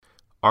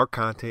Our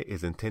content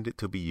is intended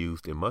to be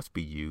used and must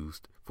be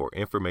used for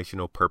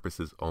informational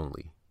purposes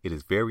only. It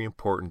is very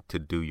important to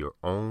do your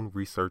own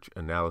research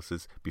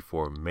analysis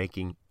before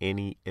making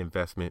any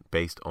investment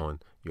based on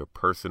your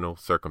personal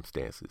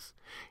circumstances.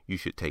 You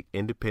should take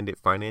independent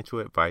financial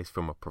advice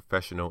from a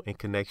professional in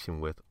connection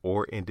with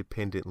or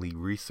independently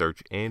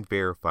research and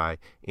verify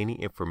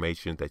any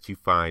information that you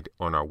find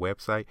on our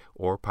website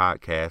or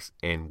podcast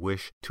and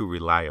wish to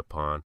rely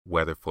upon,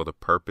 whether for the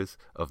purpose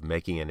of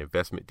making an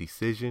investment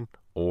decision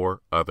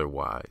or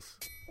otherwise.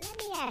 Let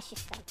me ask you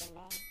something,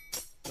 man.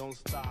 Don't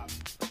stop.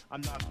 I'm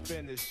not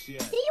finished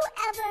yet. Do you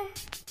ever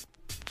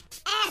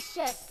ask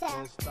yourself,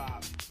 Don't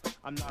stop.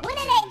 I'm not when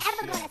are finished they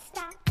ever yet. gonna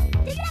stop?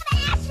 Do you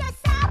ever ask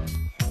yourself,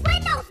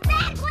 when those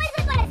bad boys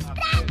are gonna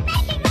stop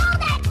making all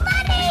that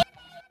money?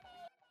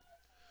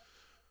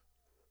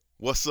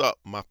 What's up,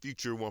 my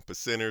future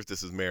 1%ers?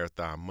 This is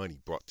Marathon Money,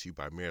 brought to you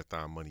by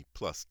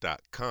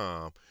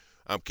MarathonMoneyPlus.com.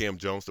 I'm Cam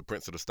Jones, the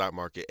prince of the stock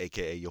market,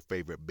 a.k.a. your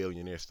favorite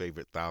billionaire's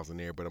favorite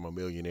thousandaire, but I'm a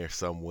millionaire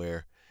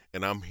somewhere.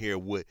 And I'm here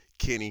with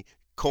Kenny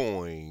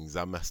Coins.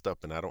 I messed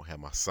up and I don't have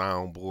my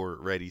soundboard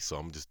ready, so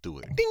I'm just do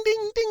it. Ding,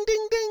 ding, ding,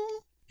 ding, ding.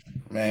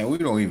 Man, we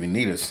don't even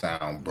need a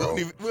sound, bro.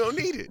 We don't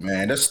need it.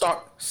 Man, the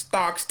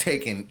stock's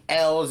taking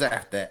L's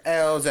after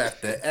L's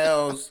after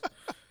L's.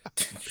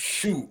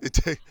 Shoot.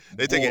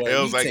 They taking Boy,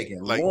 L's we like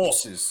taking like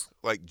losses.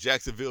 like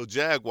Jacksonville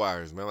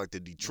Jaguars, man, like the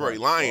Detroit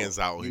Lions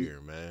out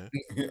here, man.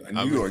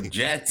 New York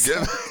Jets.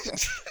 Yeah.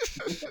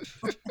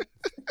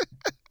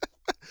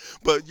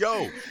 But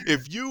yo,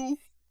 if you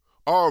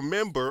are a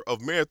member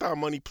of Marathon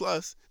Money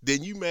Plus,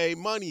 then you made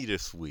money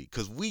this week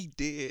because we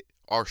did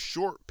our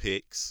short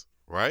picks,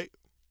 right?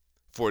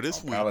 For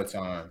this week.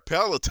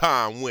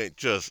 Peloton went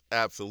just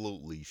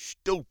absolutely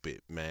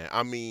stupid, man.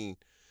 I mean,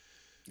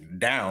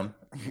 Down.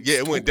 yeah,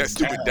 it went that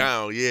stupid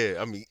down. Yeah,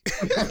 I mean,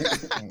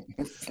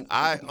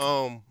 I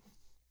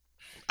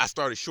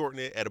started shorting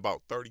it at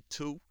about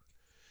 32,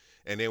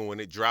 and then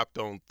when it dropped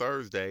on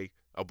Thursday,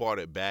 I bought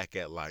it back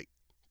at like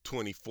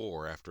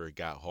 24 after it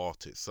got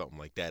halted, something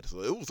like that.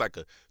 So it was like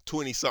a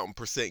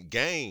 20-something%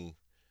 gain,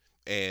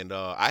 and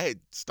I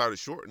had started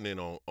shorting it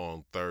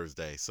on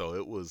Thursday, so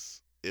it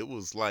was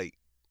like,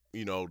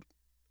 you know,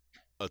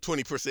 a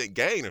 20%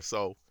 gain or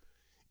so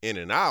in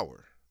an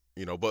hour.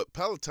 You know, but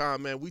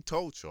Peloton, man, we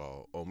told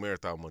y'all on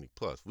Marathon Money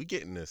Plus, we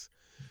getting this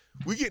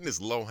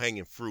low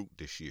hanging fruit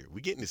this year. We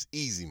getting this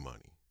easy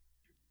money.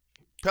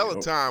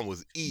 Peloton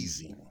was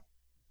easy.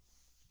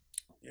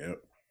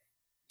 Yep.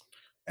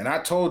 And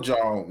I told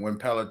y'all when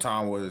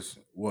Peloton was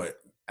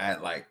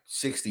at like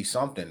 60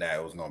 something that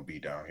it was gonna be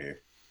down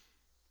here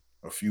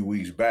a few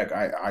weeks back.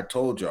 I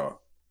told y'all,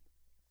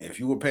 if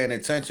you were paying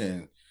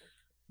attention,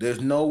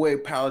 there's no way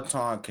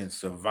Peloton can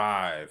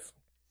survive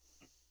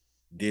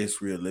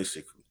this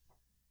realistically.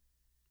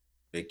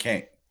 They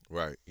can't.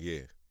 Right,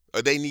 yeah.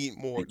 They need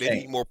more. They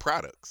need more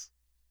products.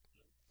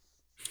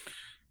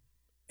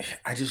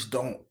 I just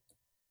don't.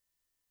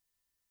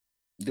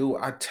 Dude,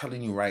 I'm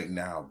telling you right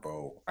now,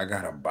 bro. I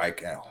got a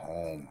bike at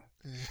home.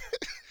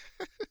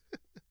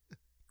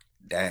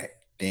 That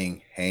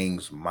thing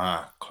hangs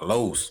my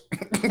clothes.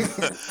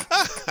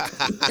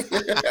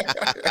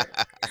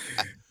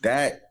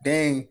 That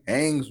thing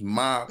hangs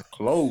my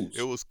clothes.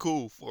 It was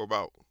cool for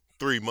about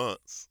 3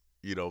 months.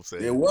 You know what I'm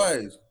saying? It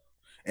was.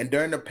 And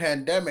during the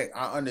pandemic,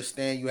 I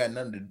understand you had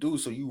nothing to do,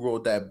 so you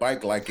rode that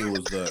bike like it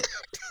was the,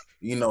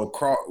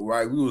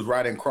 right? We was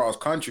riding cross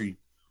country,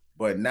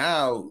 but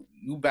now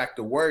you back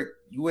to work,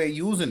 you ain't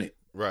using it.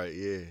 Right?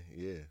 Yeah.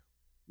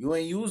 You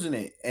ain't using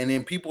it, and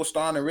then people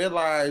starting to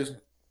realize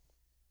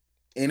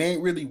it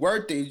ain't really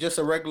worth it. It's just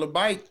a regular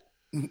bike.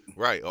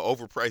 Right, an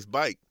overpriced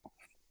bike.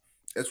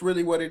 That's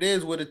really what it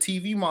is with a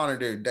TV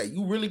monitor that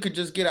you really could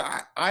just get an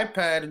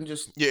iPad and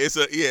just. Yeah,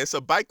 it's a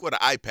bike with an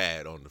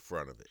iPad on the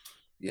front of it.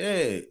 Yeah,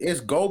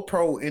 it's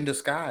GoPro in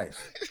disguise.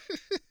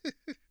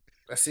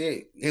 That's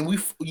it. And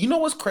you know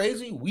what's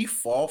crazy? We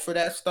fall for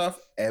that stuff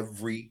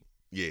every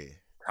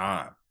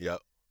time. Yep.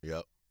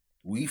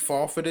 We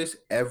fall for this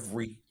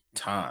every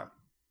time.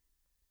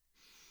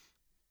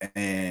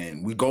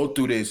 And we go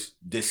through this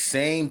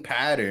same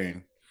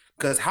pattern.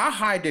 Because how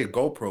high did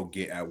GoPro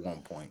get at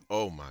one point?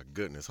 Oh, my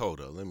goodness.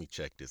 Hold up. Let me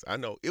check this. I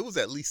know it was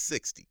at least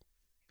 60.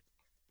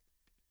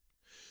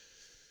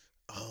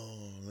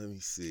 Oh, let me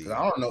see.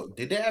 I don't know.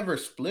 Did they ever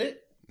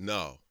split?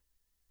 No.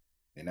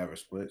 They never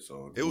split,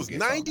 so it was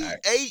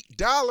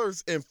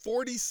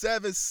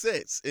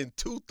 $98.47 in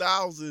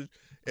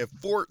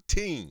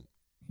 2014.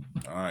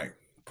 All right.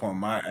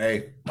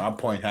 My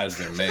point has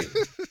been made.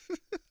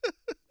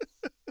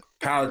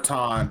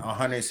 Peloton,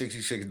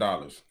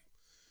 $166.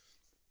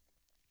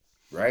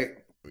 Right?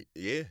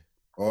 Yeah.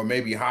 Or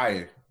maybe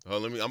higher.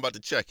 Oh, I'm about to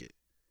check it.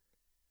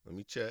 Let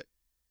me check.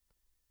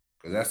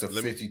 Because that's a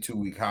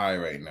 52-week high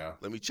right now.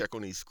 Let me check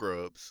on these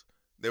scrubs.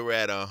 They were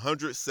at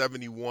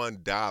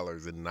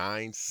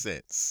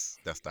 $171.09.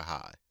 That's the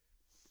high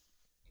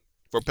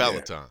for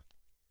Peloton.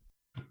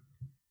 Yeah.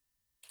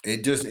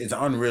 It's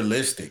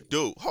unrealistic.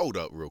 Dude, hold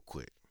up real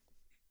quick.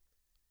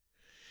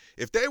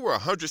 If they were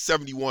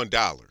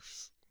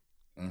 $171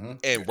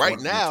 And right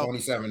now,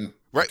 27,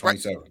 right,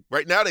 27.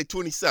 right now they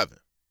 27,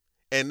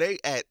 and they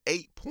at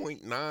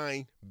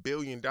 $8.9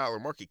 billion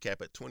market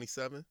cap at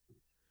 27.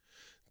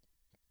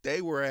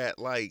 They were at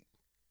like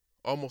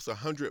almost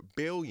 100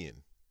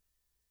 billion.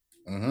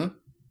 Mm-hmm.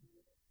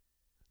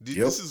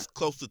 This is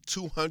close to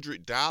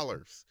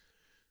 $200.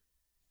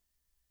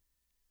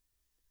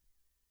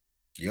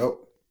 Yep.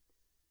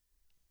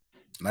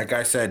 Like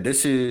I said,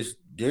 this is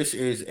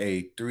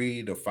a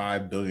 $3 to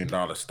 $5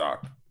 billion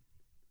stock,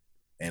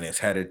 and it's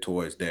headed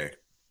towards there.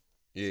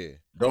 Yeah.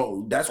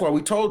 Though that's why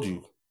we told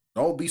you,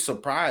 don't be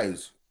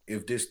surprised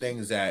if this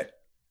thing's at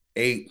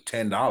 $8,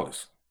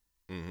 $10,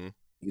 Mm-hmm.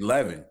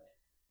 11,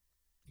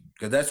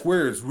 because that's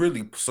where it's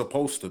really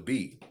supposed to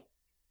be.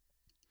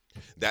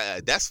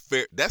 That's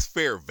fair. That's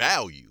fair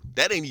value.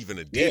 That ain't even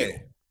a deal. Yeah.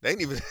 That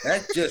ain't even.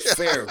 That's just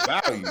fair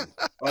value.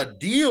 A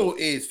deal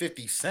is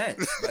 50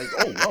 cents. Like,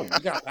 oh, whoa, we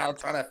got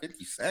Peloton at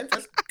 50 cents?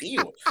 That's a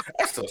deal.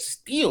 That's a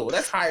steal.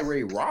 That's high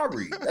rate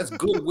robbery. That's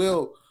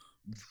Goodwill.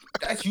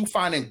 That's you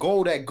finding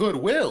gold at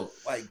Goodwill.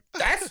 Like,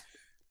 that's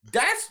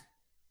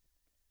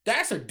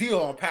a deal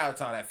on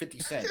Peloton at 50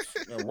 cents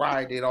and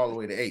ride it all the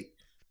way to 8.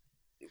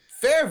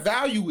 Fair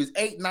value is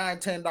 $8,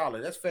 $9,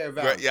 $10. That's fair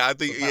value. Right, yeah, I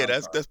think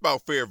that's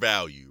about fair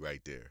value right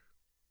there.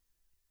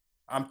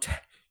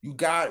 You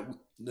got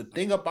the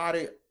thing about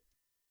it.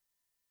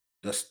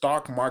 The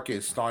stock market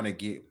is starting to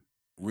get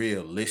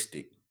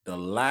realistic. The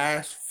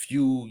last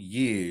few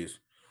years,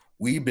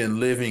 we've been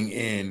living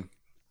in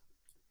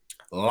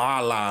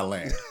la la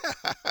land.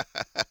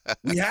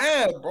 We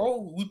have,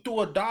 bro. We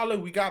threw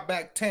 $1, we got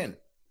back 10.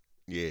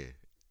 Yeah.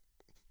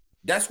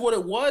 That's what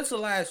it was the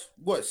last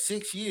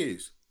 6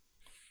 years.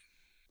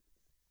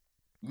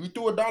 We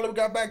threw $1, we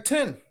got back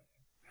 10.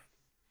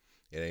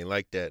 It ain't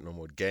like that no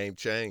more. The game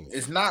changed.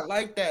 It's not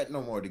like that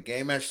no more. The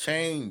game has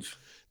changed.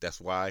 That's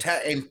why.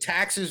 And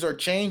taxes are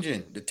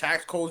changing. The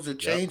tax codes are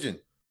changing.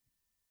 Yep.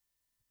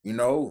 You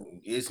know,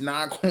 it's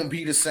not going to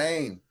be the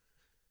same.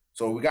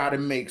 So we got to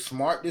make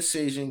smart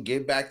decisions,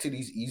 get back to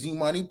these easy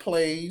money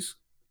plays.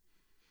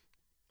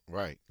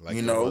 Right. Like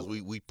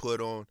we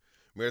put on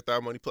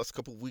Marathon Money Plus a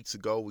couple of weeks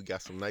ago. We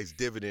got some nice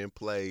dividend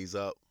plays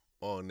up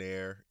on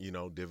there. You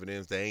know,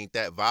 dividends, they ain't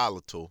that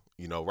volatile.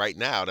 You know, right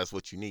now, that's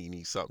what you need. You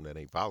need something that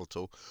ain't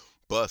volatile.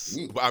 But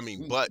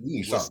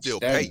will still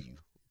pay you.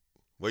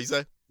 What you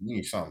say? You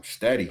need something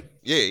steady.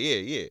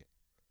 Yeah.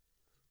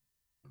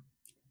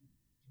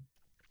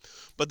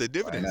 But the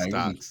dividend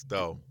stocks,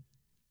 though,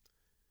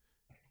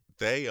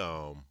 they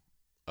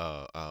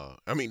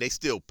they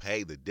still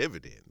pay the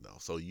dividend though.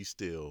 So you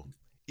still,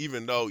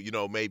 even though, you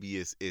know, maybe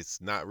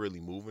it's not really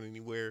moving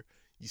anywhere,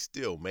 you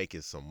still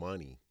making some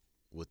money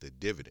with the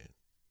dividend.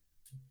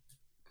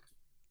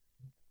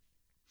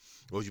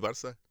 What was you about to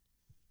say?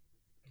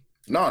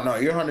 No,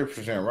 you're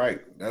 100% right.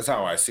 That's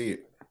how I see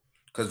it.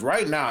 Because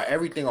right now,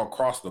 everything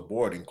across the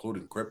board,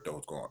 including crypto,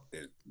 is going.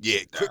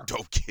 Crypto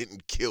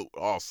getting killed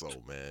also,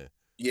 man.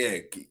 Yeah,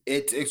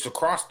 it's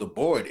across the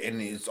board,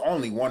 and it's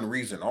only one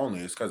reason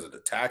only. It's because of the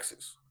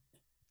taxes.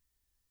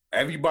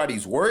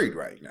 Everybody's worried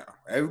right now.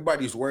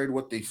 Everybody's worried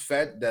what the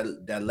Fed,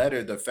 that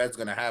letter the Fed's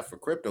going to have for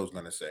crypto is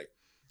going to say.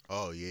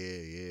 Oh,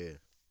 yeah.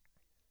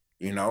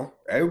 You know,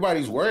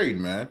 everybody's worried,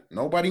 man.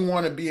 Nobody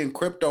want to be in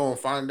crypto and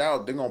find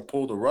out they're going to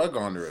pull the rug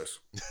under us.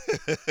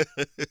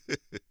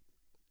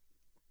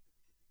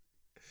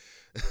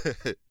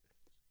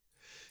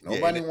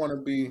 Nobody want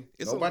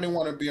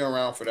to be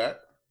around for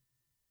that.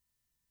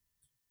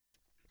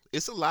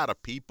 It's a lot of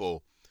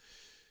people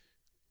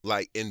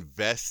like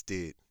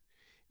invested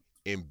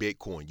in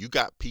Bitcoin. You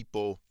got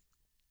people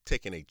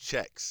taking their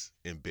checks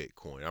in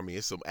Bitcoin. I mean,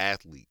 it's some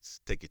athletes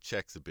taking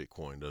checks in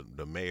Bitcoin.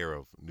 The mayor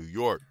of New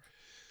York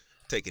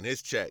taking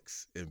his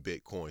checks in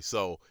Bitcoin.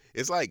 So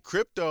it's like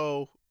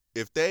crypto,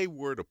 if they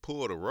were to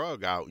pull the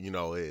rug out, you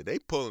know, they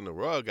pulling the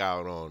rug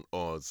out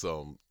on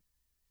some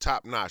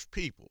top-notch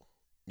people.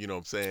 You know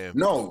what I'm saying?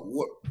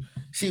 No,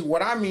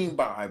 what I mean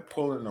by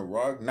pulling the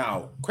rug,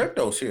 now,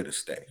 crypto's here to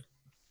stay.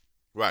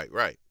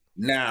 Right.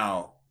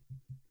 Now,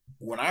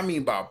 what I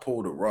mean by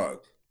pull the rug,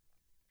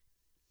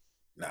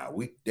 now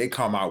they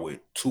come out with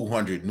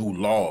 200 new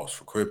laws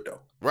for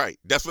crypto. Right.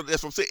 That's what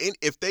I'm saying. And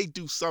if they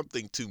do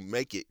something to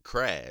make it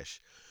crash,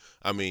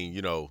 I mean,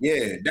 you know.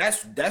 Yeah,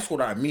 that's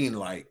what I mean.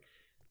 Like,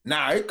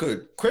 now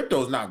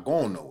crypto's not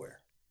going nowhere.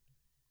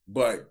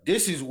 But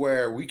this is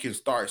where we can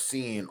start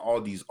seeing all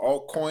these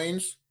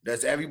altcoins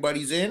that's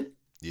everybody's in.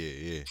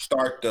 Yeah.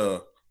 Start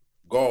to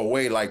go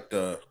away like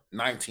the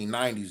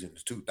 1990s and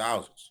the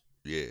 2000s.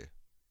 Yeah.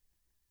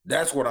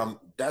 That's what I'm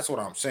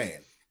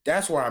saying.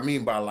 That's what I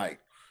mean by, like,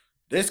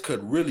 this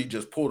could really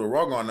just pull the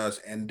rug on us,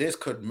 and this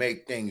could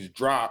make things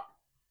drop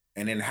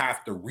and then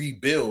have to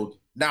rebuild.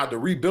 Now, the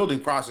rebuilding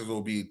process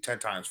will be 10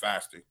 times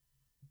faster.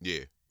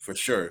 Yeah. For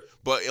sure.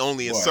 But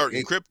only in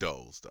certain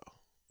cryptos, though.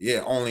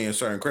 Yeah, only in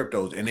certain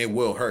cryptos, and it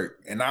will hurt.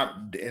 And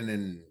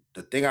then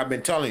the thing I've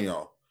been telling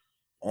y'all,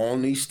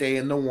 only stay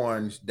in the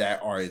ones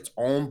that are its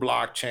own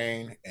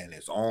blockchain and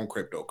its own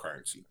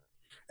cryptocurrency.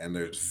 And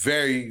there's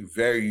very,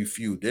 very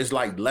few. There's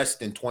like less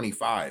than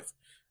 25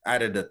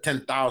 out of the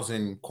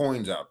 10,000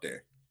 coins out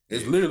there.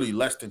 It's Yeah. literally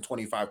less than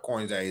 25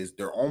 coins that is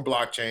their own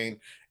blockchain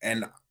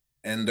and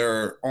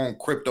their own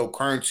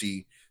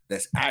cryptocurrency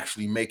that's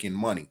actually making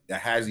money,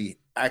 that has the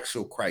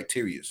actual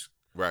criterias.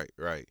 Right.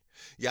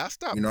 Yeah,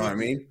 You know what I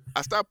mean?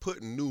 I stopped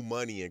putting new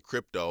money in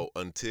crypto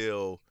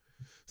until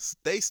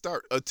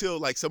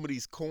like some of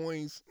these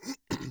coins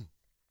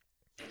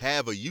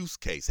have a use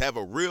case, have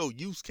a real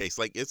use case.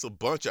 Like it's a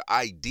bunch of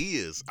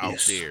ideas out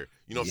Yes. there,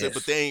 you know what I'm saying?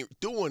 But Yes. they ain't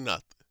doing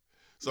nothing.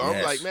 So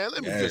I'm like, Yes. man,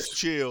 let me Yes. just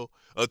chill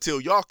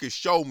until y'all can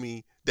show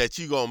me that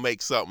you gonna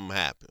make something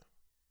happen.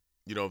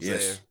 You know what I'm saying?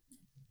 Yes.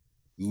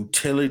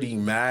 Utility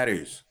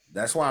matters.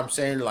 That's why I'm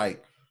saying,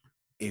 like,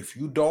 if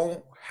you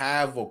don't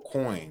have a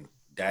coin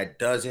that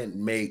doesn't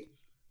make,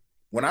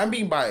 when I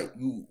mean by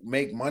you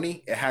make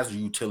money, it has a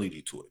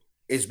utility to it.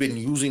 It's been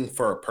using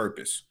for a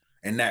purpose,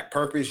 and that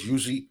purpose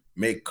usually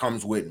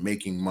comes with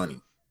making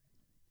money.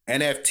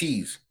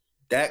 NFTs,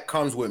 that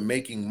comes with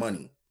making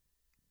money.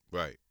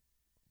 Right.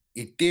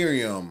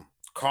 Ethereum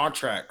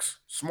contracts,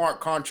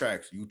 smart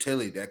contracts,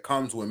 utility that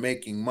comes with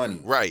making money.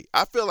 Right.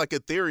 I feel like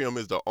Ethereum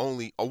is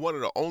one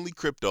of the only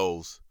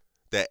cryptos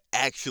that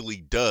actually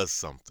does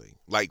something.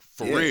 Like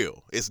for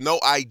real. It's no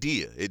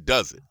idea. It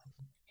does it.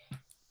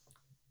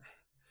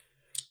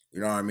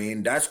 You know what I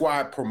mean? That's why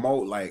I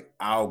promote like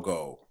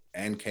Algo,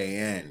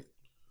 NKN,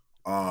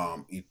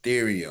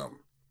 Ethereum,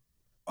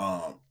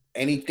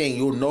 anything.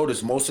 You'll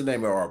notice most of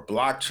them are a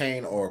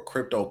blockchain or a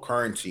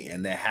cryptocurrency,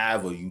 and they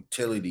have a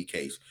utility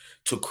case.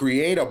 To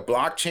create a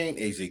blockchain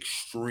is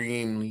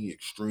extremely,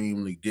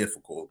 extremely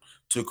difficult.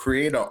 To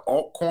create an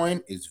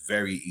altcoin is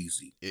very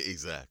easy.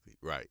 Exactly.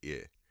 Right.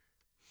 Yeah.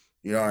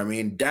 You know what I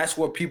mean? That's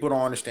what people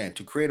don't understand.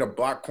 To create a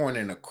blockcoin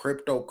and a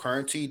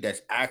cryptocurrency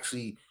that's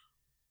actually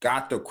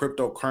got the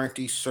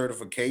cryptocurrency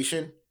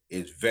certification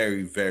is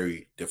very,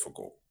 very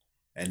difficult.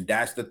 And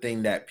that's the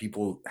thing that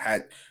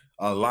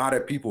a lot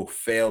of people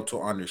fail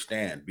to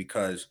understand,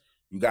 because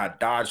you got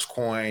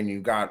Dogecoin,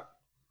 you got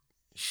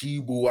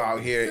Shibu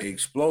out here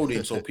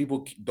exploding, so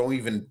people don't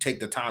even take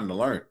the time to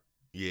learn.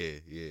 Yeah.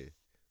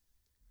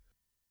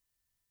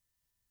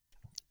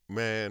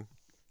 Man,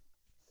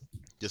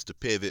 just to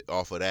pivot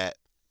off of that,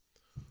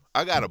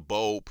 I got a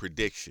bold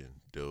prediction,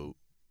 dude.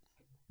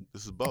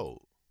 This is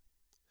bold.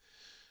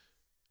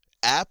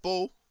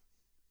 Apple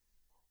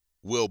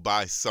will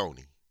buy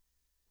Sony.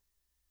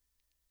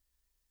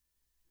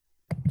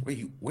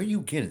 Where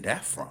you getting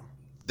that from?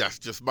 That's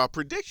just my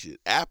prediction.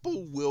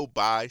 Apple will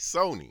buy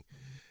Sony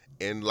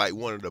in like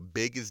one of the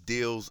biggest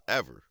deals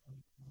ever.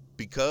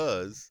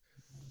 Because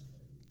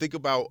think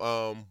about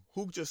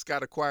who just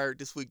got acquired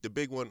this week, the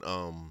big one.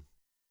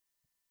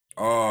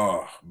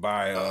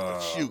 By how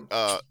did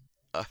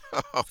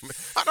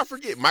I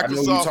forget? I know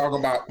you're Microsoft. talking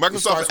about.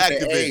 Microsoft and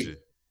Activision.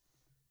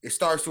 It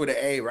starts with an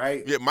A,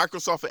 right? Yeah,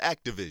 Microsoft and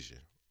Activision.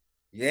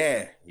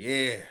 Yeah.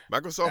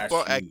 Microsoft That's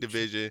bought huge.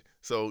 Activision,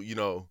 so you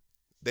know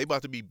they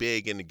about to be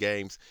big in the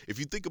games. If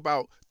you think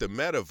about the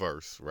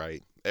metaverse,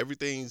 right?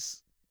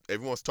 Everyone's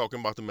talking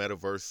about the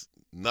metaverse.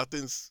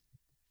 Nothing's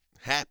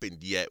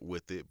happened yet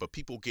with it, but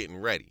people getting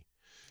ready.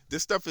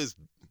 This stuff is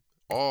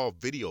all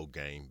video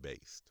game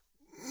based.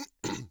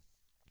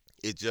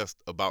 It's just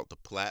about the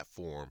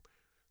platform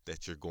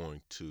that you're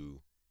going to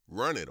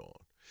run it on.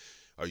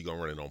 Are you going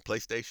to run it on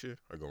PlayStation?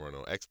 Are you going to run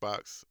it on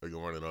Xbox? Are you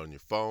going to run it on your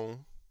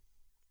phone?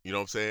 You know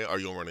what I'm saying? Are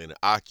you going to run it in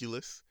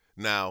Oculus?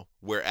 Now,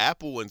 where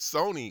Apple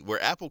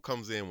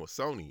comes in with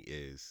Sony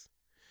is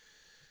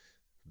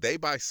they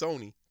buy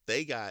Sony.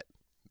 They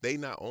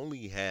not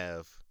only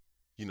have,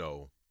 you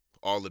know,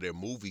 all of their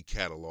movie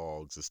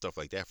catalogs and stuff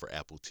like that for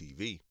Apple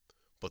TV,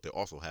 but they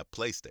also have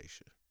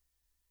PlayStation.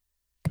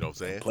 You know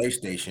what I'm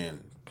saying?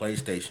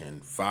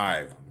 PlayStation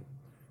 5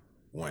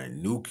 went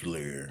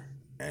nuclear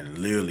and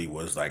literally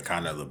was like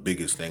kind of the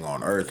biggest thing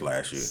on earth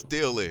last year.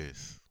 Still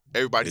is.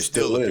 Everybody's It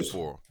still still looking is.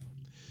 for them.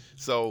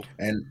 So,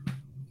 And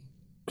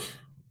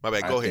my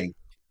bad, go ahead. think,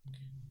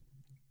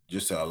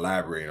 just to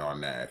elaborate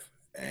on that,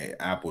 if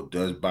Apple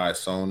does buy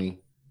Sony,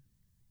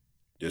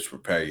 just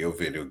prepare your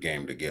video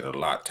game to get a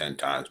lot 10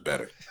 times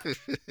better.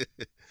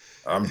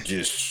 I'm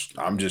just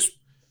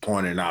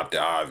pointing out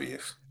the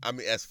obvious. I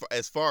mean, as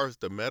far as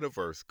the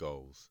metaverse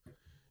goes,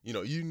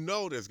 you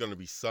know there's going to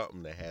be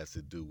something that has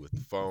to do with the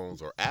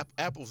phones, or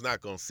Apple's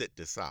not going to sit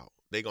this out.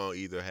 They're going to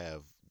either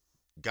have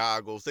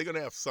goggles, they're going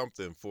to have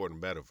something for the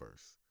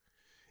metaverse.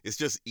 It's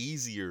just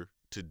easier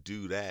to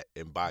do that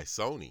and buy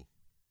Sony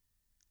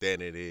than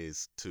it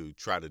is to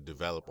try to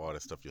develop all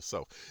that stuff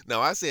yourself.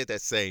 Now, I said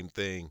that same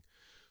thing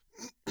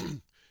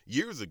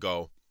years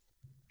ago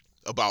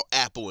about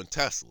Apple and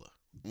Tesla.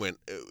 When,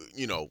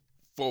 4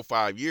 or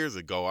 5 years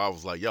ago, I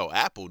was like, yo,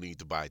 Apple needs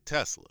to buy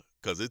Tesla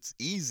because it's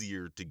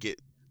easier to get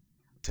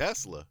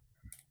Tesla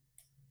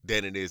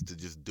than it is to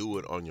just do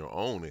it on your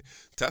own. And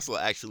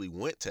Tesla actually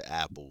went to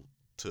Apple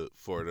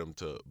for them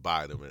to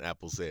buy them, and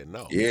Apple said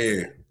no.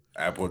 Yeah,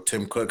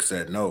 Tim Cook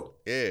said no.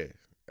 Yeah,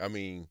 I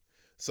mean,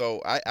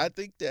 so I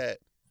think that,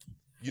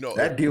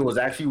 that deal was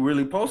actually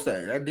really supposed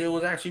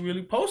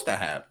to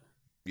happen.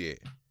 Yeah.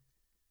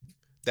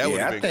 That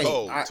would have been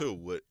cold too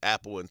with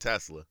Apple and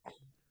Tesla.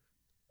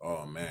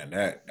 Oh man,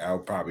 that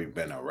would probably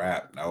been a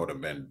wrap. That would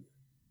have been.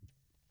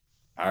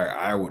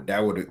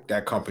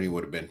 That company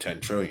would have been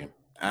 10 trillion.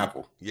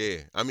 Apple. Yeah,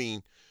 I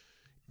mean,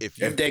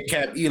 if If you they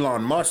kept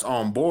Elon Musk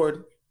on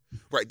board,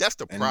 right, that's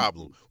the and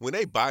problem. When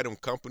they buy them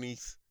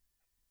companies,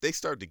 they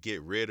start to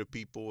get rid of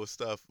people and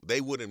stuff. They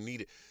wouldn't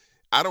need it.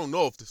 I don't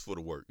know if this would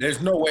have worked.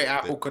 there's no way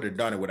Apple could have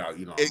done it without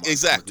Elon Musk.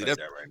 Exactly. I'm gonna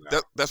tell you that right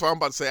now. That's what I'm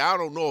about to say. I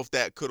don't know if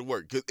that could have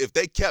worked. 'Cause if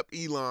they kept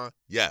Elon,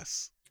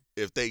 yes.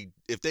 If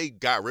they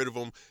got rid of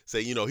him,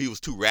 say he was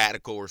too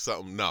radical or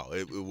something, no,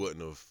 it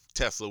wouldn't have.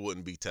 Tesla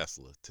wouldn't be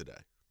Tesla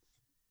today.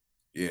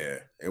 Yeah,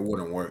 it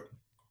wouldn't work.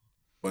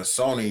 But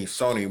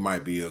Sony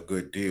might be a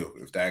good deal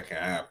if that can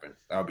happen.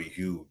 That'll be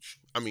huge.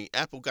 I mean,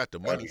 Apple got the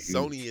That'd money. be huge.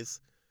 Sony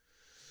is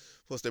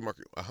what's their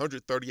market?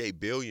 138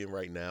 billion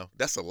right now.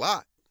 That's a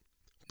lot,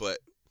 but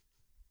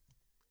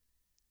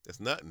that's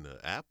nothing to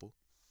Apple.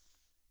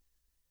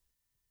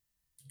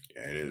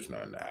 Yeah, it is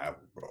nothing to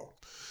Apple, bro.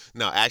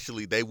 Now,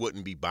 actually, they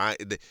wouldn't be buying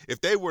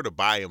if they were to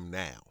buy them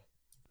now.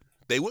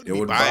 They wouldn't They be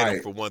would buying buy them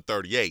it. for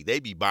 138.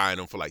 They'd be buying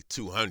them for like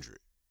 200.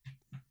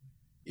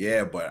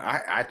 Yeah, but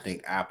I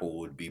think Apple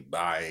would be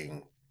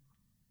buying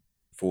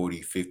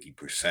 40,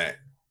 50%.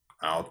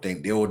 I don't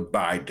think they would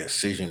buy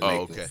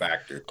decision-making okay.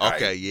 factor type.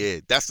 Okay, yeah,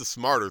 that's the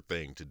smarter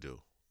thing to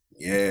do.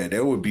 Yeah, they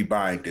would be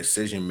buying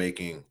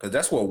decision-making because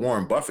that's what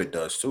Warren Buffett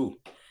does too.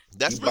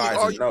 That's He really buys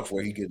all. enough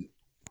where he can.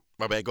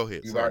 My bad. Go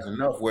ahead. He Sorry. buys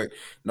enough where.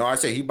 No, I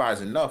say he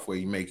buys enough where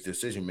he makes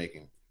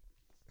decision-making.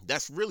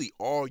 That's really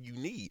all you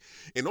need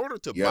in order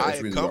to Yeah, buy that's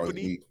a really all you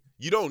company. need.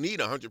 You don't need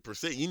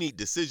 100%. You need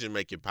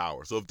decision-making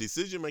power. So if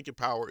decision-making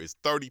power is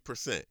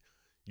 30%,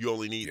 you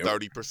only need Yep.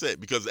 30%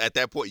 because at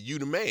that point you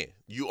the man.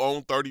 You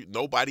own 30.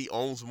 Nobody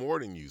owns more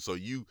than you. So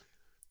you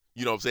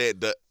know what I'm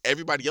saying.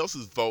 Everybody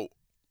else's vote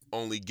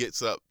only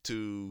gets up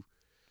to.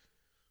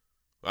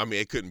 I mean,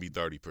 it couldn't be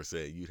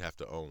 30%. You'd have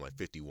to own like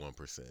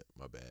 51%.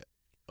 My bad.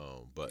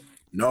 But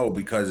No,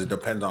 because it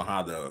depends on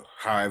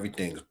how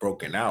everything's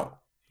broken out.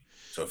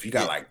 So if you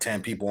got Yeah. like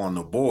 10 people on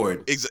the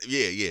board,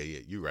 yeah.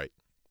 You're right.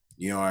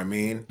 you know what I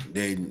mean?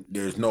 Then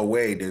there's no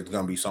way there's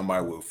gonna be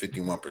somebody with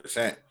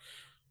 51%.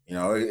 You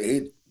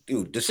know,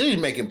 dude,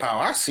 decision-making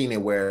power. I've seen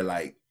it where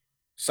like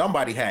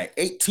somebody had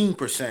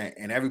 18%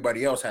 and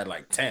everybody else had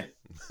like 10.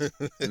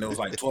 And there was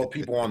like 12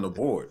 people on the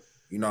board.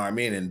 You know what I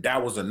mean? And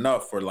that was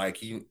enough for like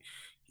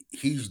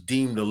he's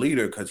deemed the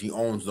leader because he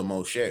owns the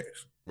most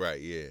shares. Right.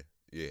 Yeah.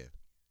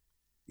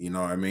 You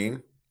know what I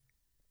mean?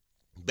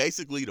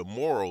 Basically, the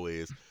moral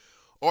is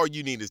all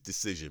you need is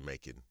decision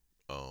making,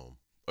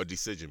 a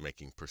decision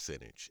making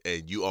percentage,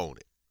 and you own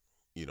it.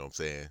 You know what I'm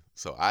saying?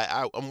 So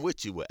I'm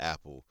with you with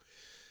Apple.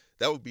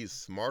 That would be a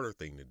smarter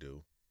thing to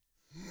do.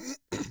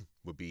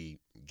 Would be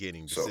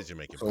getting decision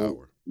making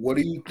power. What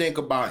do you think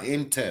about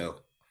Intel?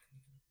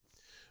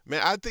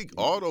 Man, I think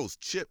all those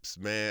chips,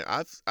 man.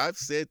 I've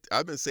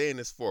been saying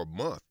this for a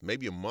month,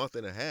 maybe a month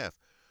and a half.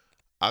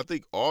 I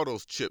think all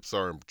those chips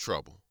are in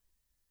trouble.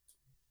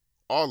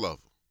 All of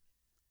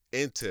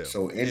them. Intel.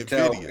 So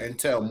NVIDIA.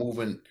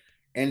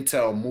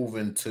 Intel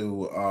moving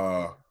to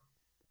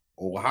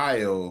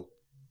Ohio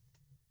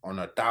on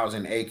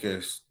 1,000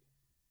 acres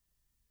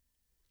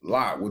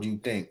lot. What do you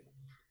think?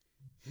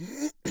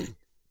 I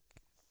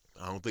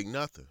don't think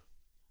nothing.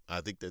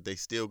 I think that they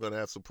still gonna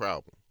have some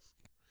problems.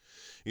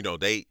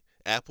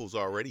 Apple's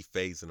already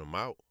phasing them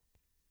out.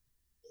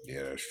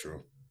 Yeah, that's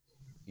true.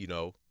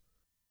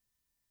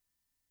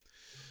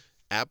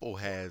 Apple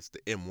has the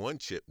M1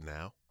 chip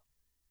now.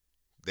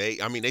 They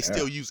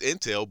still use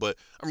Intel, but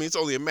it's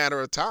only a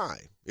matter of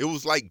time. It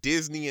was like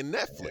Disney and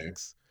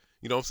Netflix.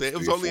 You know what I'm saying?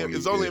 It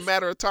was only a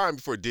matter of time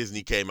before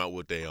Disney came out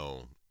with their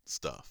own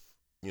stuff.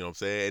 You know what I'm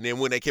saying? And then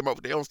when they came out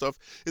with their own stuff,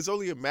 it's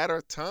only a matter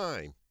of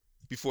time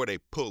before they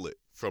pull it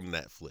from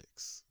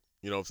Netflix.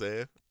 You know what I'm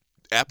saying?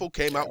 Apple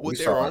came out with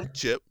their own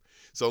chip.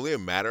 It's only a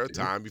matter of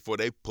time before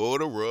they pull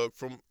the rug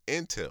from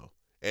Intel.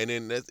 And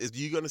then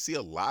you're going to see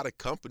a lot of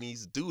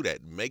companies do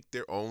that, make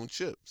their own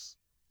chips.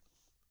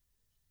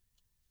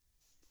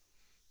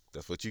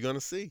 That's what you're going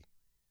to see.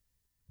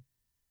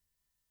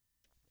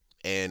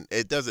 And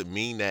it doesn't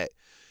mean that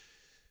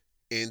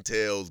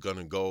Intel's going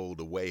to go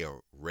the way of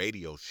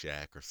Radio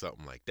Shack or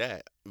something like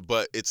that,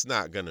 but it's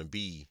not going to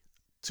be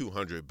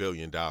 $200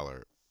 billion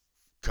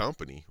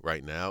company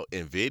right now.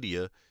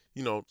 NVIDIA,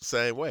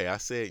 same way. I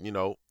said,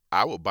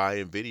 I would buy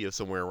NVIDIA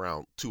somewhere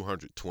around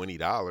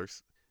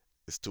 $220.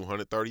 It's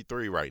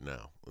 $233 right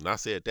now. And I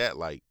said that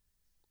like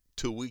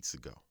 2 weeks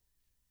ago.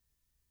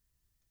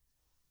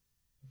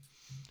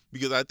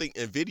 Because I think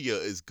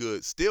NVIDIA is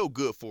still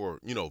good for,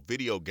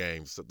 video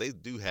games. So they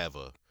do have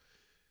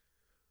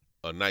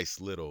a nice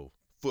little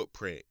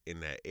footprint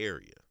in that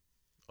area.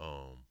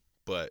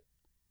 But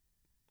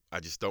I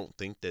just don't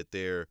think that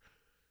they're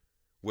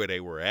where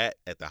they were at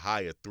the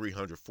high of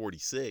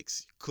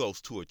 346,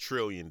 close to $1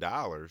 trillion.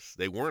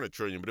 They weren't $1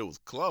 trillion, but it was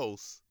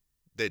close.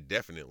 They're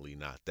definitely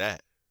not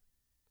that.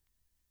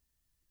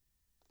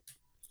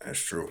 That's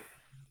true.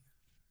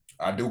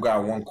 I do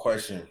got one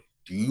question.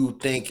 Do you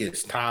think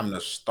it's time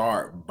to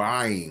start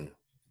buying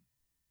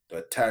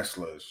the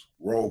Teslas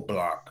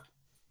roadblock?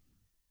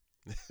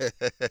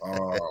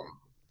 Um,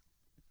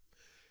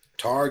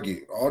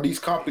 Target, all these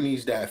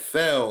companies that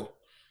fell,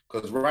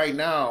 because right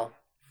now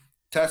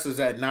Tesla's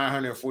at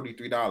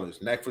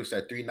 $943, Netflix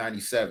at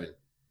 $397.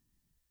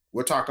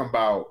 We're talking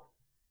about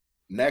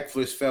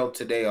Netflix fell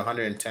today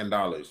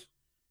 $110.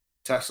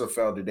 Tesla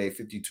fell today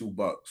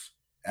 $52.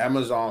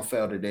 Amazon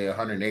fell today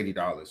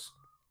 $180.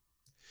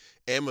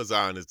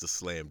 Amazon is the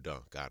slam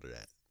dunk out of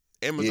that.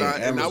 Yeah, Amazon,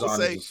 and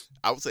Amazon is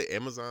I would say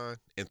Amazon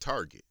and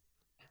Target.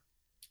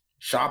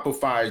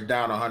 Shopify is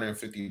down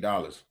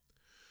 $150.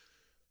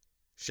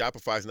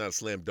 Shopify's not a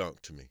slam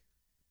dunk to me.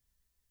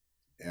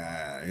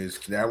 Yeah, it's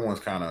that one's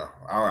kind of.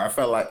 I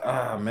felt like,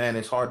 man,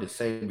 it's hard to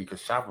say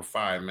because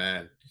Shopify,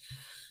 man,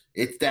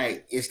 it's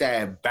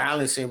that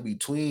balance in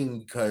between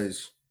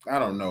because I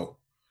don't know.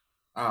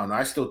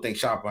 I still think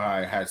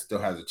Shopify still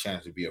has a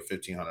chance to be a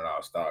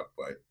 $1,500 stock,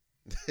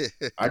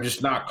 but I'm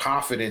just not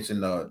confident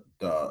in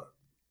the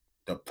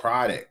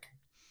product.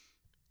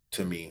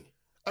 To me,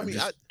 I I mean,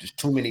 just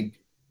too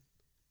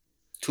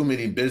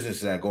many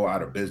businesses that go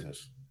out of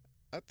business.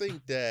 I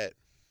think that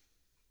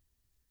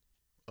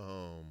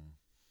um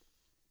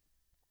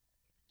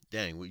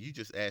dang, well, you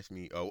just asked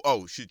me,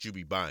 should you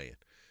be buying?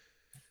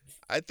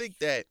 I think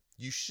that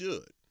you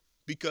should.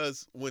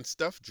 Because when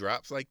stuff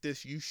drops like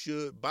this, you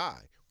should buy.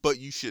 But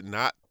you should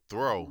not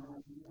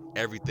throw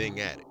everything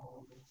at it.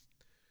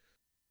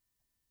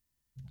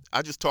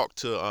 I just talked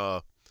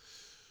to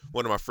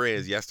one of my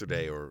friends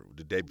yesterday or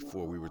the day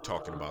before. We were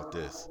talking about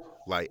this.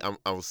 Like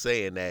I was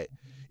saying that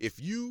if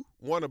you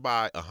want to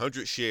buy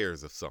 100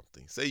 shares of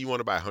something, say you want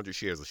to buy 100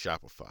 shares of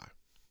Shopify,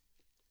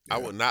 I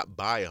would not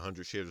buy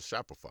 100 shares of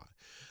Shopify.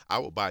 I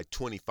would buy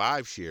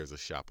 25 shares of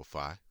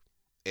Shopify.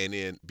 And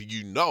then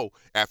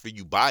after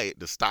you buy it,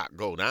 the stock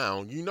go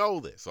down. You know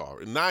this.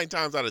 Or 9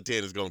 times out of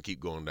 10, it's going to keep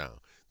going down.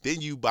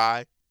 Then you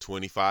buy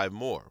 25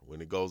 more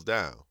when it goes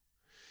down.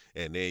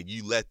 And then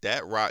you let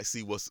that ride,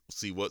 see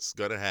what's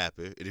going to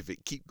happen. And if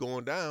it keep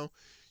going down,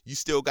 you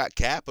still got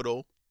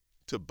capital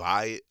to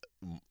buy it,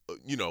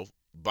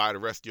 buy the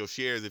rest of your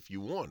shares if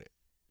you want it.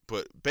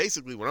 But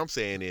basically what I'm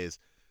saying is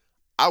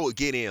I would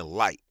get in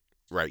light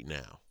right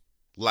now.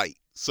 Light.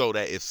 So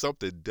that if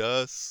something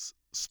does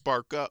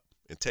spark up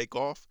and take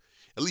off,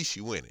 at least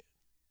you win it.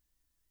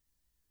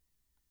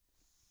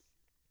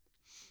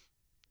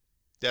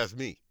 That's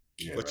me.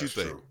 Yeah, What you that's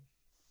think? true.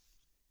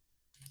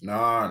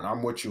 Nah,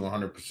 I'm with you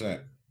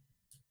 100%.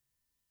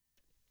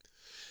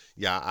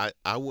 Yeah,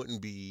 I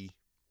wouldn't be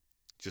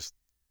just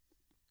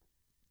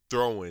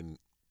throwing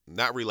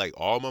not really like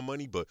all my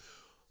money, but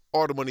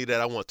all the money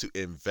that I want to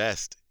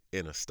invest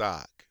in a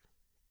stock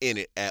in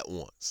it at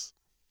once.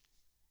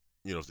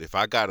 If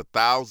I got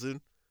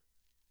 1,000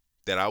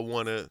 that I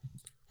want to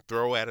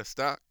throw at a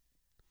stock,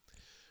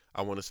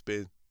 I want to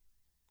spend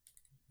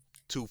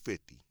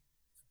 250,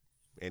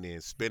 and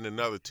then spend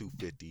another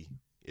 250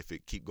 if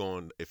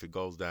it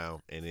goes down,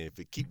 and then if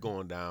it keep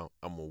going down,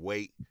 I'm gonna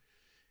wait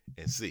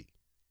and see,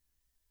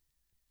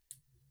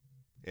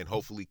 and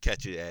hopefully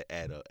catch it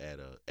at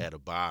a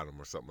bottom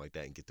or something like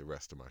that, and get the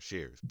rest of my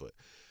shares. But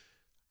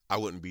I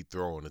wouldn't be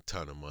throwing a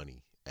ton of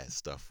money at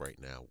stuff right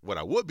now. What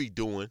I would be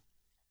doing,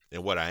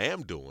 and what I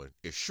am doing,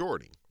 is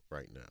shorting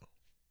right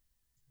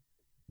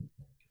now.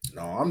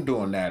 No, I'm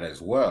doing that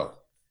as well.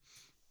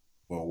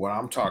 But what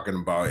I'm talking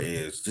about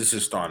is this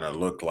is starting to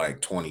look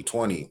like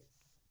 2020.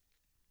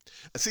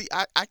 See, It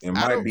I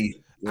might don't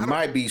be it I don't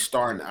might be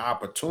starting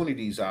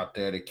opportunities out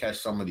there to catch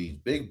some of these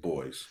big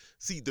boys.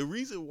 see the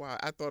reason why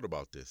I thought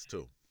about this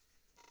too.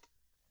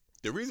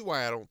 The reason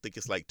why I don't think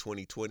it's like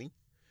 2020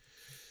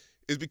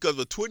 is because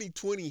when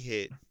 2020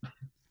 hit,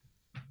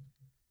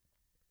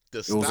 the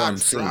It was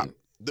stocks dropped.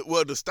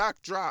 unseen. The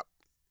stock dropped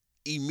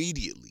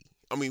immediately.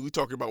 I mean, we're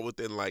talking about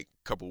within like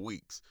a couple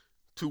weeks,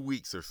 2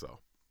 weeks or so.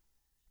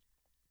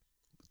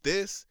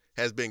 This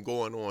has been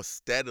going on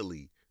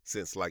steadily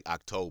since like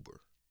October.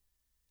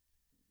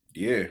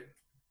 Yeah.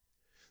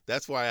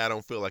 That's why I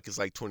don't feel like it's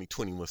like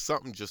 2020 when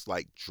something just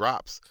like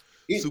drops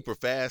It, super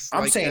fast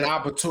I'm like saying that.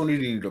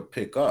 opportunity to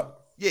pick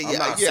up. Yeah, I'm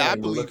not I saying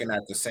we're believe. looking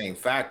at the same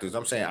factors.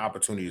 I'm saying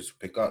opportunities to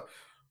pick up.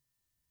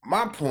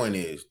 My point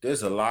is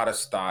there's a lot of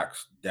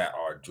stocks that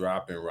are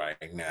dropping right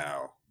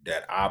now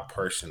that I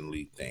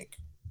personally think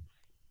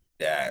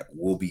that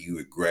will be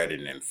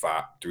regretted in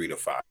 3 to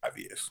 5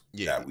 years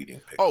Yeah. that we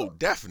didn't pick Oh, up.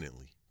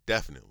 definitely,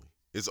 definitely.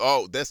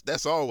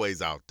 That's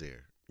always out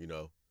there.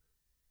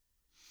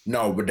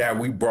 No, but that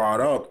we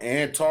brought up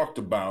and talked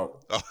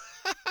about Oh,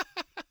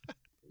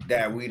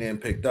 that we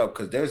didn't pick up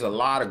because there's a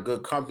lot of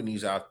good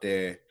companies out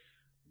there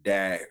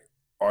that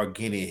are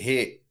getting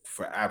hit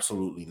for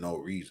absolutely no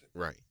reason.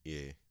 right.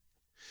 Yeah.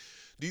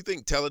 Do you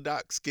think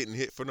Teledoc's getting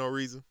hit for no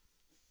reason?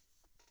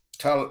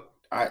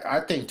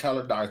 I think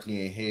Teledoc's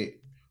getting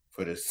hit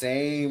for the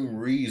same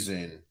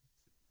reason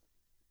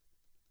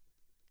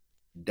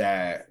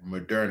that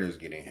Moderna is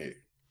getting hit.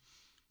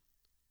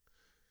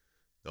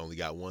 They only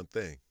got one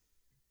thing,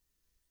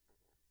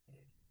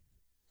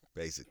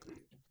 basically,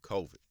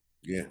 COVID.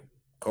 Yeah,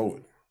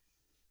 COVID.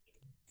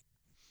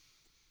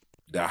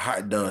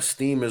 The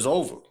steam is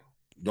over.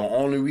 The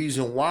only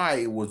reason why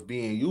it was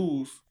being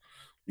used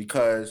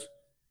because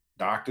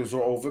doctors were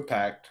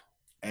overpacked,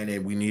 and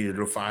then we needed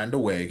to find a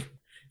way,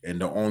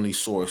 and the only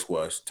source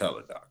was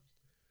Teledoc.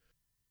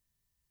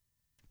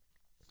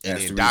 And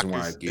That's then the reason why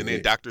I doctors get and then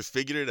hit. doctors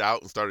figured it out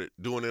and started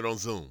doing it on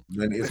Zoom.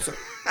 Then it's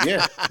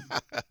yeah,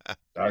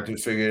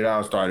 doctors figured it out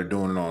and started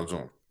doing it on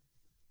Zoom.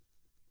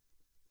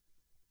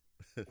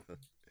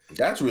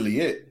 That's really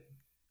it.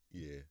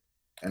 Yeah.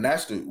 And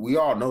we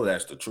all know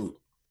that's the truth.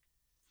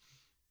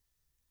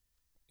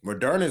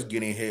 Moderna's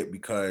getting hit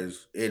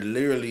because it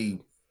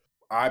literally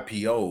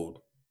IPO'd,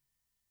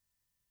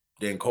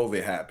 then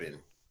COVID happened.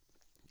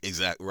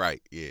 Exactly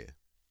right. Yeah.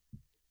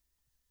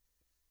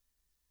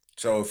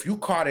 So if you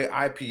caught it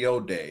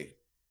IPO day,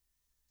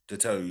 to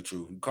tell you the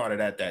truth, you caught it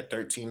at that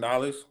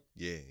 $13,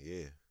 Yeah.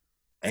 Yeah.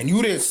 and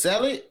you didn't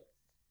sell it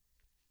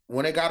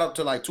when it got up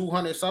to like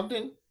 200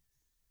 something.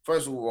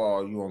 First of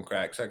all, you on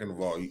crack. Second of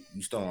all, you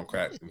still on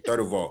crack. And third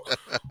of all,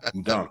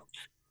 you dumb.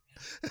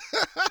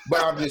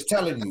 But I'm just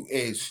telling you,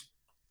 it's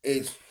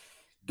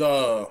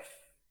the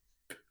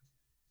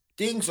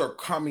things are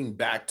coming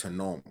back to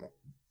normal.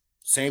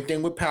 Same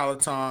thing with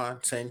Peloton,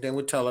 same thing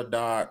with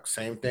Teledoc,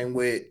 same thing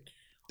with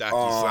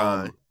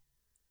DocuSign.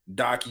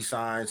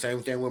 DocuSign,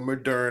 same thing with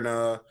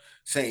Moderna.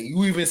 Saying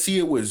you even see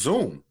it with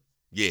Zoom.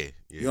 Yeah.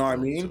 You know what I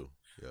Zoom mean? too.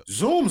 Yep.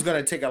 Zoom's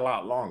gonna take a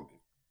lot longer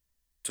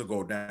to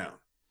go down.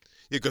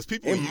 Yeah, because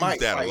people It use might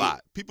that a fight.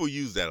 lot. People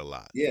use that a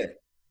lot. Yeah,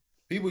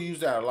 people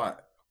use that a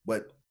lot.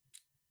 But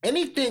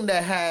anything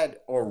that had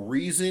a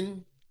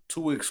reason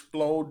to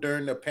explode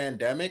during the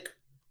pandemic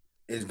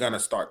is gonna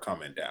start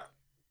coming down.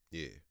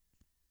 Yeah.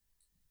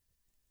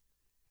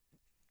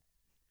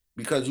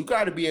 Because you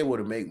got to be able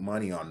to make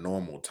money on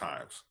normal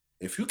times.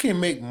 If you can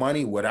make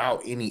money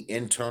without any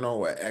internal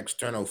or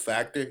external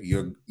factor,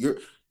 you're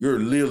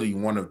literally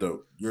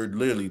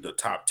literally the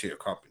top tier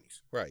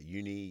companies. Right.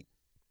 You need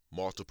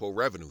multiple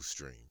revenue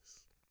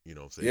streams. You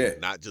know what I'm saying? Yeah.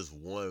 Not just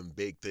one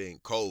big thing,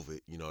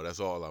 COVID, that's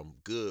all I'm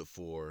good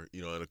for,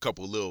 and a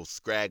couple little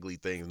scraggly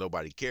things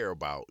nobody care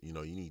about. You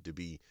need to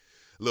be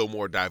a little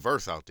more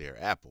diverse out there.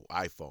 Apple,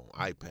 iPhone,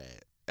 iPad,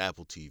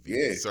 Apple TV,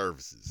 Yeah.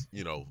 services,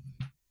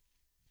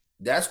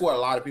 That's what a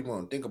lot of people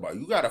don't think about.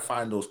 You got to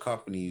find those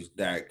companies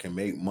that can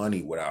make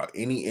money without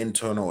any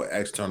internal or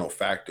external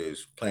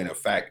factors playing a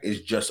fact.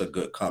 It's just a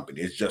good company.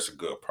 It's just a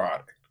good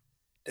product.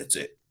 That's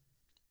it.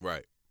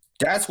 Right.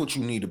 That's what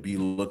you need to be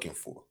looking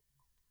for.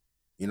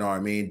 You know what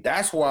I mean?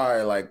 That's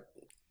why, like,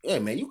 yeah,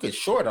 man, you can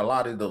short a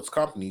lot of those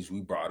companies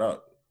we brought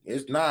up.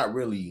 It's not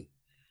really,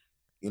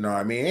 you know what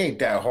I mean? It ain't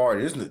that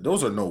hard, isn't it?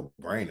 Those are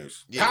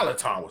no-brainers. Yeah.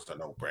 Peloton was the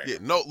no-brainer. Yeah,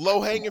 no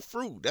low-hanging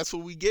fruit. That's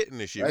what we getting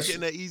this year. We getting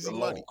that easy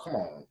money. Come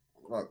on.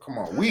 Come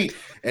on.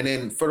 And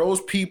then for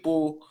those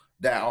people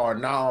that are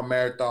now on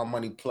Marathon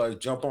Money Plus,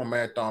 jump on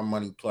Marathon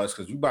Money Plus,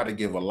 because we about to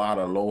give a lot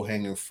of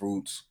low-hanging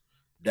fruits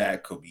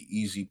that could be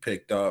easy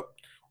picked up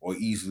or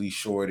easily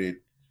shorted,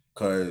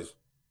 because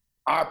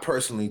I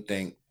personally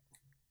think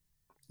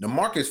the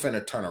market's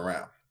finna turn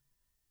around.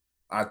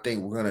 I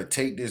think we're gonna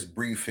take this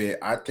brief hit.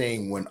 I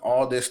think when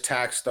all this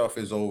tax stuff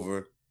is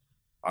over,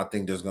 I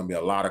think there's gonna be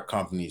a lot of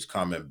companies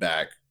coming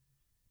back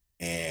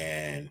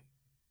and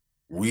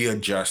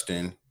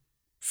readjusting,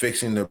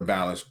 fixing their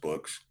balance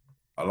books.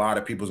 A lot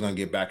of people's gonna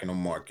get back in the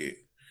market,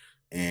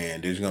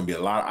 and there's gonna be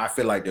a lot. I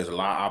feel like there's a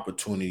lot of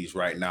opportunities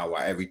right now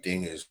while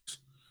everything is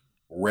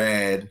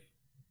red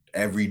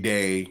every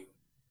day.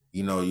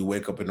 You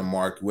wake up in the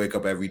market, wake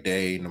up every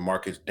day, and the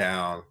market's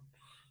down.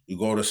 You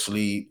go to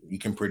sleep, you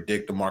can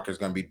predict the market's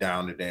gonna be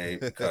down today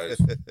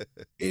because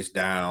it's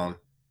down.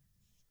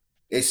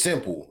 It's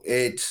simple.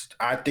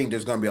 I think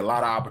there's gonna be a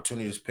lot of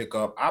opportunities to pick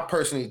up. I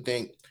personally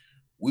think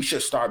we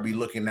should start be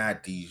looking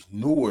at these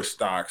newer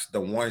stocks, the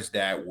ones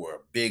that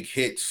were big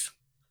hits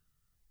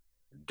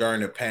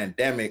during the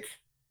pandemic.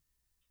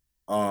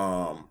 That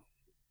I'm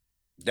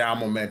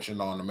gonna mention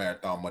on the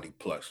Marathon Money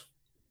Plus.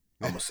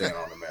 I'm gonna say it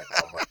on the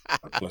Marathon Money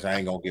Plus. I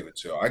ain't gonna give it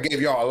to y'all. I gave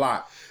y'all a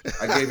lot.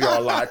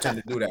 I tend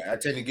to do that. I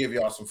tend to give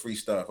y'all some free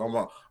stuff. I'm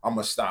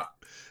gonna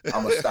stop.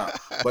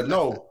 But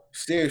no,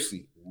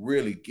 seriously,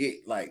 really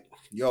get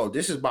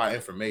this is about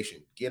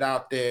information. Get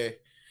out there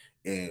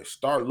and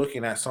start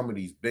looking at some of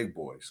these big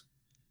boys.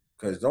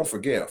 Because don't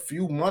forget, a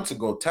few months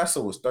ago,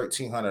 Tesla was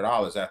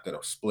 $1,300 after the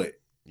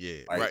split.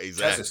 Yeah, right.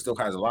 Exactly. Tesla still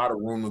has a lot of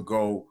room to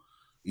go.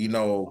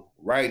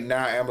 Right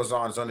now,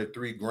 Amazon's under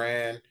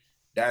 $3,000.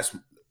 That's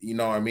what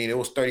I mean. It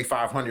was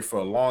 $3,500 for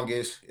the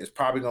longest. It's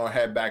probably gonna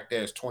head back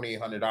there. It's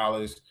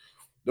 $2,800.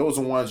 Those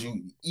are ones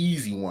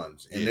easy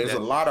ones, and there's a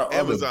lot of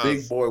other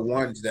big boy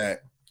ones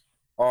that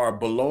are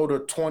below the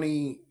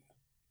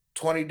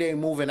 20-day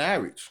moving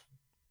average.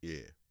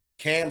 Yeah.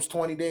 Cam's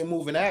 20-day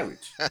moving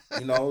average.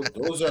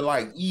 Those are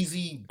like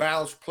easy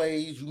bounce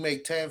plays. You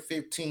make 10,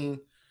 15,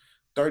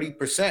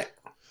 30%.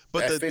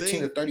 But that's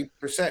 15 to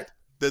 30%.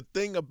 The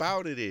thing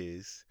about it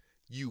is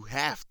you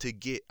have to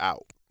get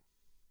out.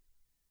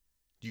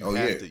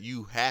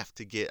 You have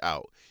to get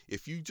out.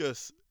 If you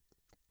just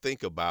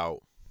think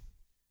about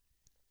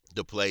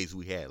the plays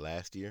we had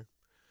last year,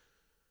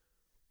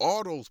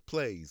 all those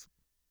plays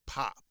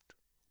popped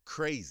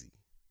crazy.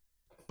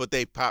 But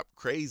they popped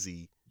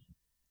crazy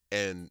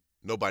and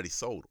nobody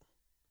sold them.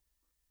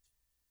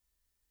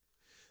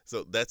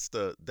 So that's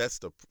the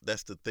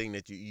thing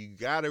that you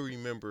gotta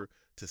remember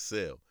to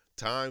sell.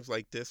 Times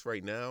like this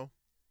right now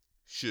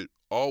should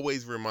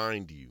always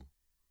remind you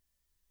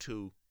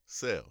to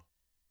sell.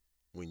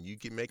 When you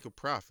can make a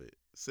profit,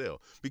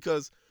 sell.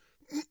 Because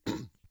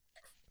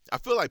I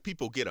feel like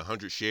people get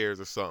 100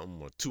 shares or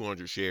something, or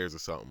 200 shares or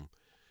something,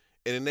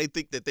 and then they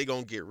think that they're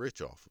going to get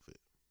rich off of it.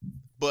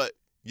 But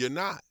you're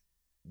not.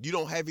 You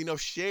don't have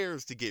enough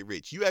shares to get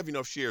rich. You have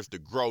enough shares to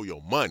grow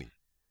your money.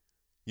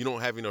 You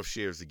don't have enough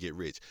shares to get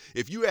rich.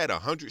 If you had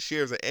 100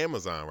 shares of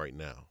Amazon right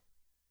now,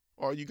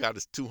 all you got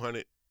is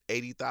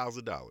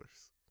 $280,000.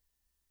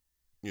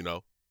 You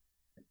know?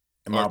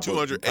 In my Or book,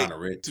 you 208. kind of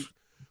rich.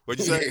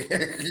 What'd you say?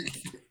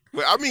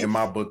 Well, I mean, in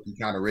my book, you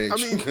kind of rich. I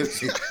mean,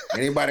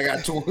 anybody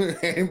got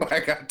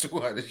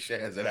 200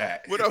 shares of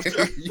that?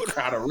 You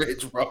kind of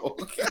rich, bro.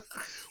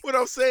 What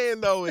I'm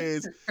saying though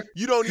is,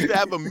 you don't need to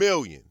have 1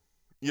 million,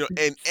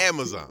 in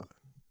Amazon.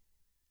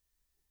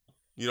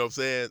 You know what I'm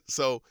saying?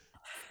 So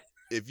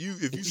if you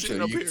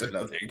sitting up here,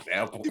 another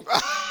example.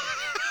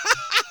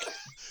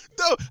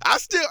 No, I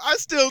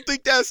still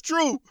think that's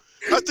true.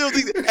 I still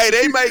think that, hey,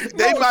 they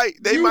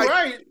you might.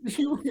 Right.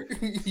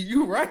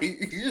 You right.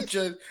 You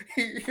just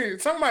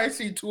somebody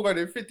see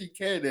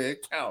 250K in their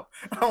account.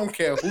 I don't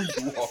care who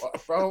you are,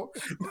 bro.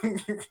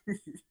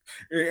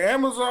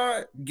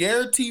 Amazon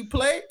guaranteed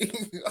play.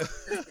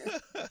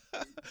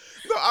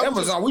 No,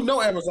 Amazon, we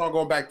know Amazon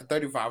going back to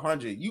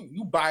 3,500.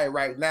 You buy it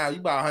right now. You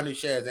buy 100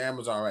 shares of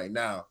Amazon right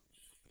now.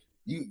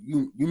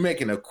 You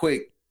making a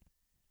quick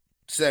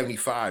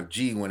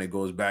 75G when it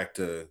goes back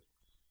to.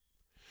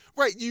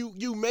 Right,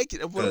 you make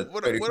it. What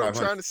I'm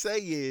trying to say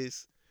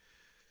is,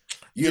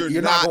 you're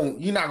not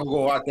gonna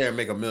go out there and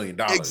make $1 million.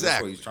 Exactly.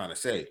 That's what he's trying to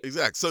say.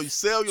 Exactly. So you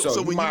sell your.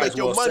 So you when you might make as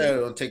well your money,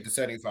 sell and take the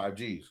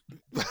 75Gs.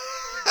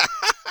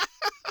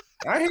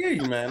 I hear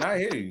you, man. I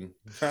hear you.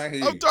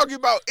 I'm talking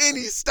about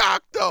any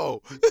stock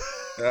though.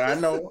 I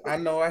know.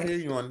 I hear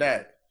you on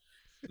that.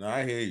 No,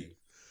 I hear you.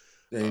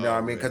 You know what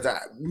I mean? Because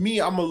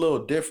I'm a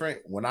little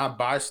different. When I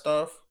buy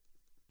stuff,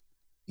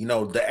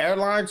 the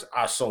airlines,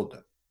 I sold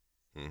them.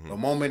 Mm-hmm. The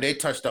moment they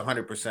touched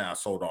 100%, I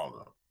sold all of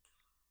them.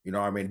 You know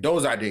what I mean?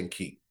 Those I didn't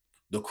keep.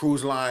 The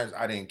cruise lines,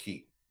 I didn't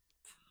keep.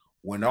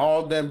 When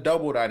all of them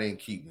doubled, I didn't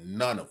keep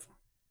none of them.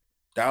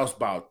 That was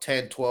about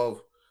 10,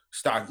 12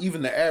 stock.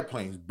 Even the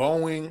airplanes,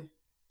 Boeing,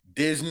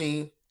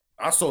 Disney,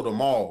 I sold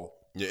them all.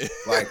 Yeah.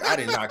 Like, I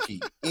did not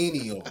keep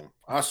any of them.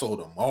 I sold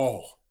them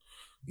all.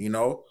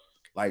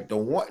 Like the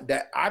one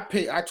that I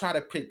try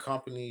to pick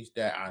companies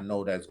that I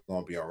know that's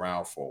going to be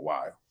around for a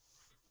while.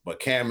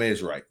 But Cam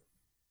is right.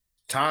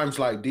 Times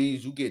like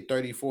these, you get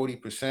 30,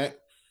 40%,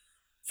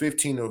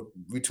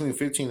 between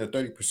 15 to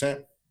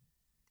 30%.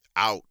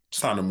 Out. It's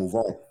time to move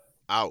on.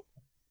 Out.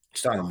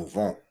 It's time to move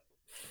on.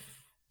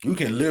 You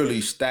can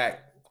literally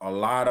stack a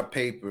lot of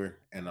paper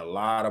and a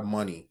lot of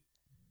money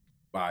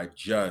by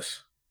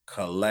just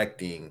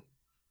collecting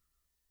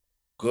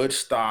good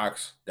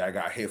stocks that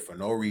got hit for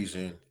no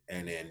reason.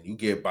 And then you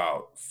get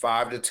about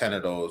 5 to 10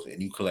 of those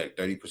and you collect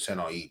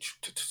 30% on each.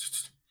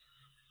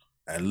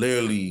 And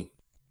literally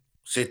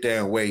sit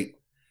there and wait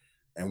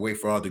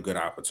for other good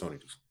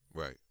opportunities.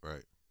 Right.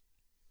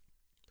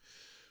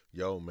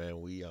 Yo,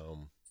 man, we're a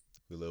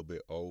little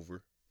bit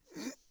over.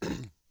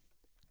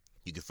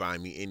 You can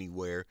find me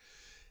anywhere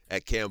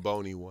at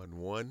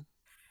Camboni11,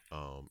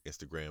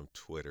 Instagram,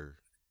 Twitter,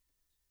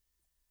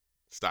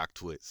 Stock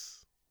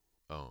Twits.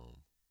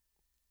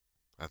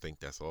 I think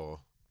that's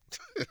all.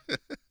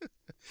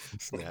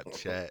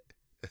 Snapchat.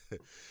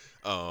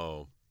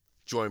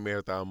 Join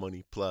Marathon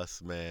Money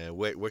Plus, man.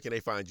 Where can they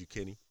find you,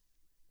 Kenny?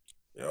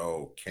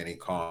 Yo, Kenny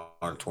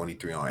Collin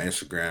 23 on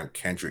Instagram,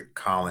 Kendrick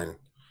Collin,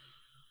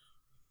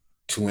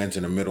 2 N's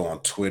in the middle on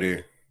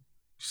Twitter.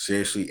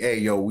 Seriously, hey,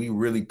 yo, we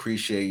really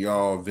appreciate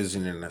y'all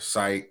visiting the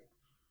site.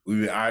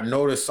 I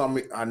noticed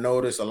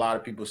a lot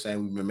of people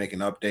saying we've been making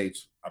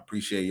updates. I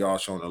appreciate y'all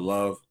showing the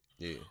love.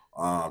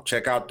 Yeah.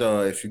 Check out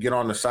if you get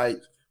on the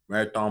site,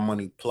 Marathon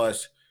Money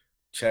Plus,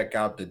 check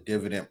out the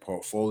dividend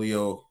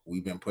portfolio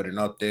we've been putting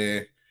up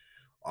there.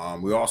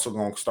 We're also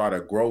going to start a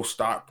growth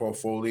stock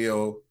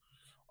portfolio.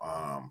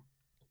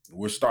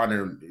 We're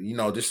starting,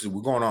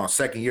 we're going on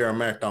 2nd year of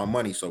Marathon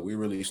Money, so we're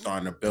really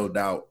starting to build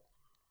out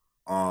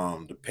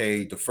the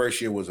page. The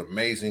first year was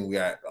amazing. We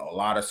had a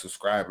lot of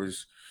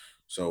subscribers,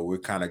 so we're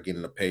kind of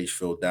getting the page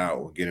filled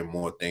out. We're getting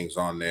more things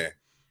on there.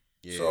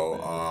 Yeah,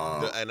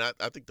 so and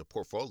I think the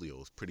portfolio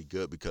is pretty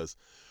good, because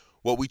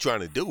what we're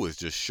trying to do is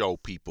just show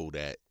people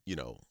that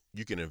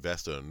you can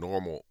invest a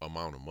normal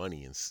amount of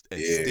money and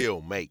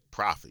still make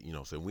profit.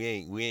 So we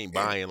ain't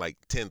buying like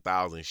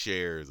 10,000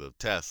 shares of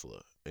Tesla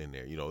in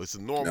there. It's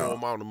a normal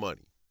amount of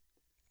money.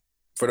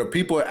 For the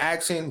people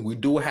asking, we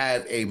do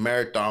have a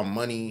Marathon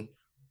Money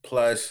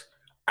Plus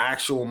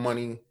actual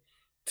money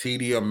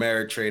TD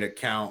Ameritrade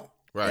account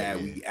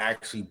that we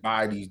actually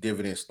buy these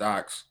dividend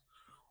stocks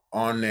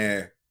on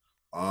there.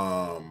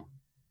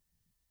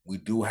 We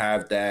do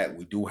have that.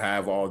 We do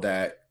have all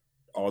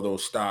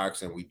those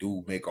stocks, and we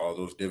do make all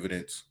those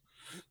dividends.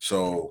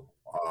 So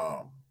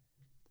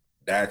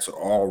That's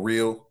all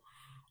real.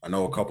 I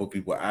know a couple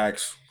people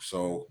ask.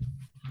 So,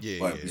 Yeah,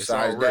 but it's all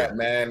besides real. that,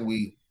 man,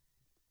 we're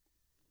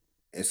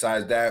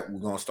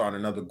gonna start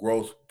another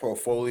growth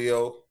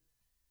portfolio.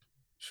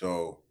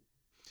 So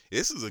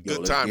This is a yo, good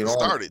let's time get to on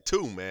start it. it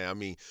too, man. I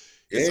mean,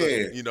 it's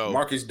a Yeah,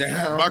 mark it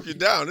down. mark it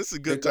down. This is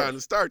a good Pick up. time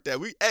to start that.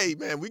 Hey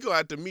man, we gonna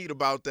have to meet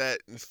about that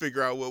and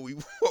figure out what we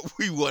what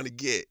we want to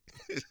get.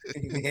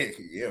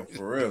 Yeah,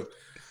 for real.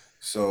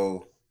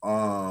 So,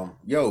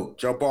 yo,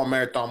 jump on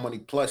Marathon Money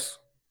Plus,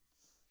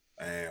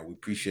 and we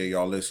appreciate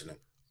y'all listening.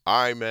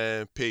 All right,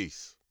 man.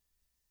 Peace.